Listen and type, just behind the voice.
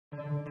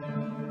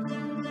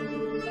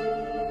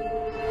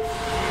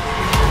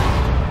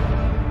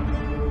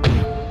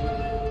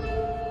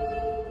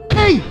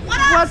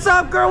What's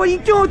up, girl? What are you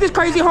doing with this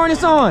crazy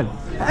harness on?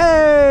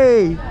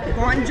 Hey!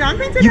 Going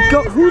jumping today?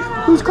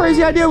 Whose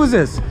crazy idea was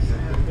this?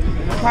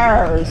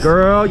 Hers.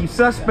 Girl, you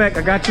suspect.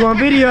 I got you on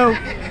video.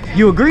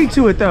 You agreed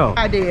to it, though.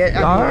 I did.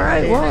 All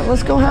right, well,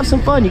 let's go have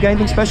some fun. You got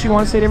anything special you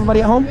want to say to everybody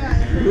at home?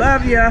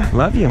 Love ya.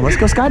 Love you. Let's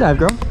go skydive,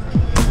 girl.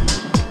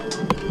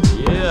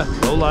 Yeah,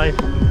 low life.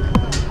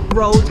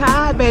 Roll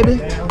Tide,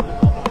 baby.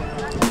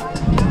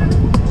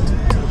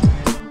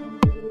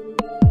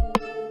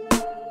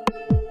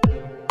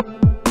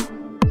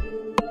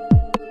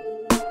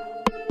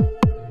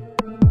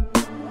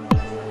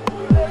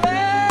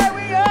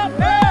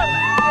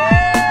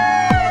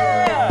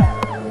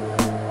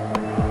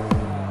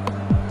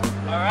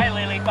 All right,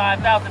 Lily,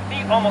 5,000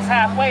 feet, almost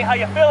halfway. How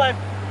you feeling?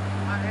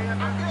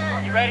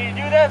 You ready to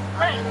do this?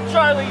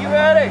 Charlie, you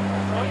ready?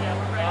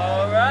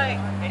 All right.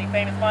 Any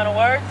famous final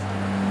words?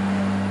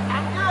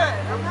 I'm good.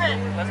 I'm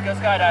ready. Let's go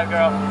skydive,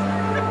 girl.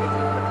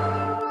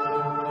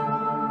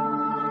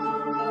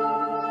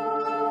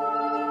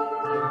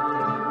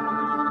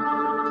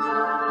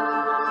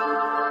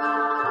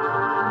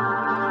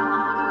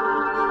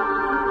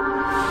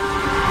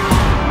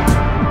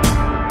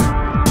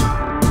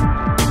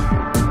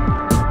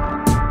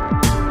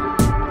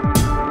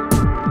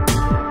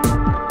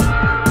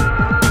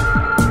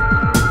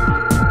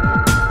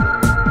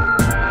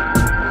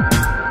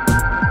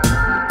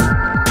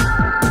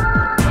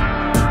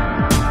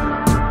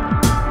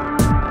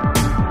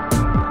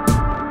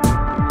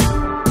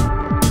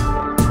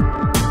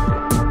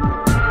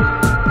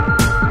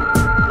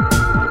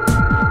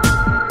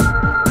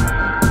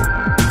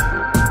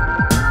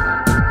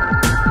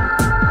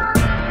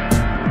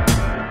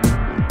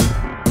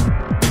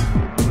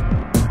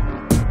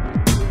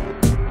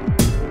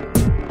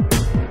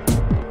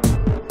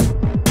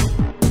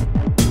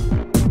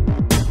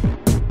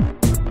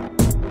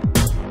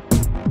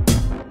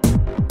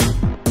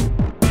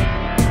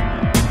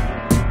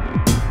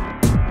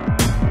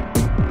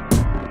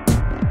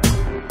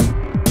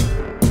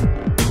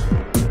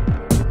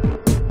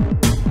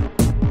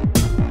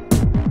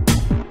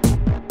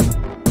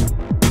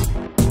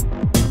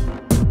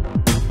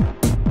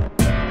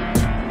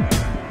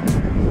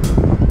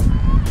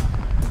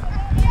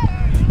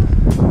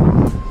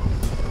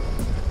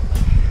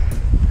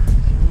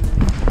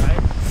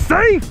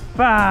 Safe!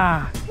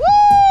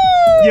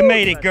 You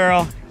made it,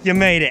 girl. You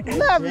made it.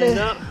 Lovely.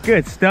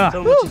 Good stuff.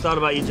 Tell me what you thought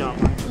about your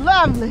jump.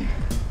 Lovely.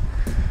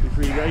 You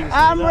free to go? You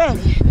I'm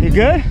ready. You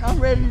good? I'm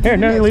ready to Here,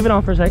 do no, this. leave it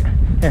on for a sec.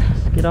 Here,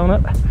 get on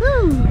up.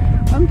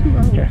 I'm too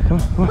old. Here,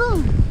 come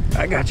on.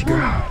 I got you,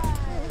 girl.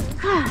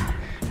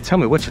 Tell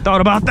me what you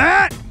thought about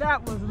that.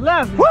 That was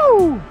lovely.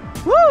 Woo!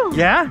 Woo!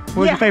 Yeah? What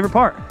was your favorite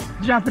part?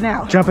 Jumping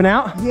out. Jumping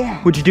out?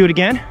 Yeah. Would you do it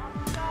again?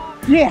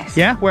 Yes.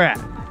 Yeah? Where at?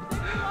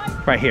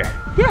 Right here.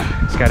 Yeah.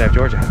 Skydive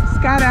Georgia.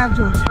 Skydive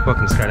Georgia.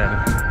 Welcome to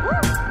skydiving.